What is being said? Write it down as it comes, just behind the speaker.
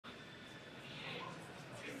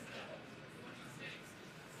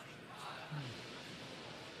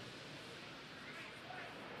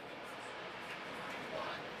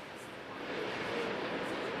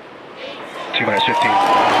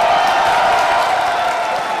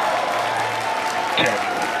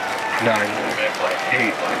9, 8,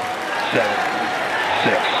 7,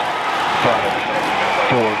 6, 5,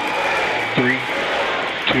 4, 3,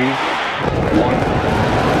 2, 1.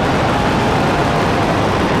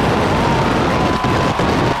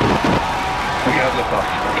 We have liftoff.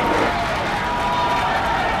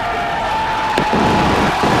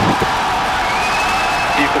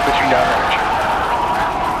 Vehicle pitching downrange.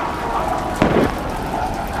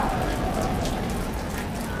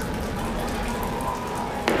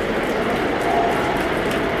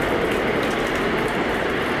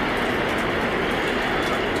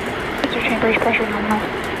 Chambers pressure nominal.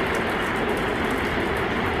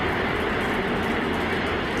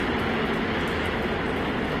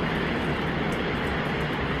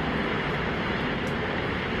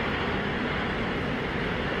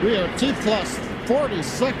 We are T plus 40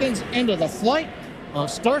 seconds into the flight of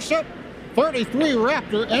Starship. 33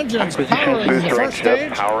 Raptor engines powering the first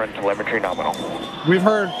stage. Power and telemetry nominal. We've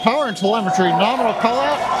heard power and telemetry nominal call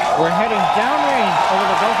out. We're heading downrange over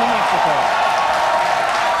the Gulf of Mexico.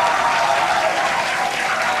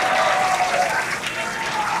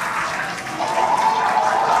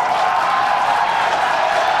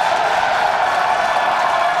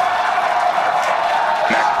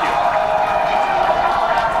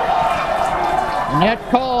 And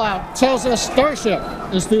that call out tells us Starship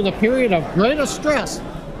is through the period of greatest stress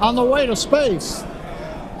on the way to space.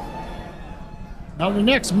 Now the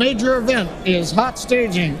next major event is hot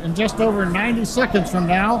staging in just over 90 seconds from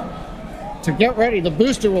now. To get ready, the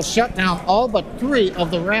booster will shut down all but 3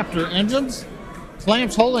 of the Raptor engines.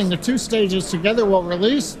 Clamps holding the 2 stages together will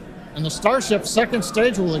release, and the Starship's second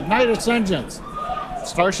stage will ignite its engines.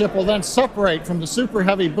 Starship will then separate from the Super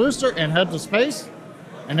Heavy booster and head to space.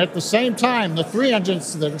 And at the same time, the 3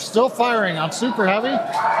 engines that are still firing on Super Heavy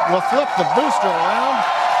will flip the booster around.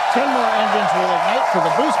 10 more engines will ignite for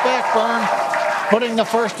the boost back burn, putting the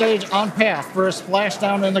first stage on path for a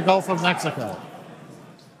splashdown in the Gulf of Mexico.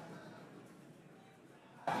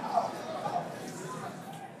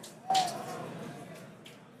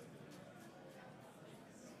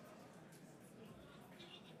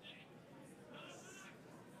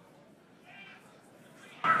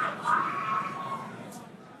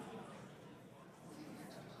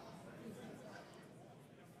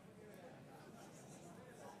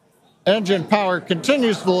 Engine power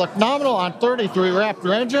continues to look nominal on 33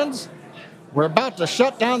 Raptor engines. We're about to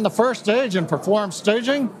shut down the first stage and perform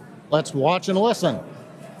staging. Let's watch and listen.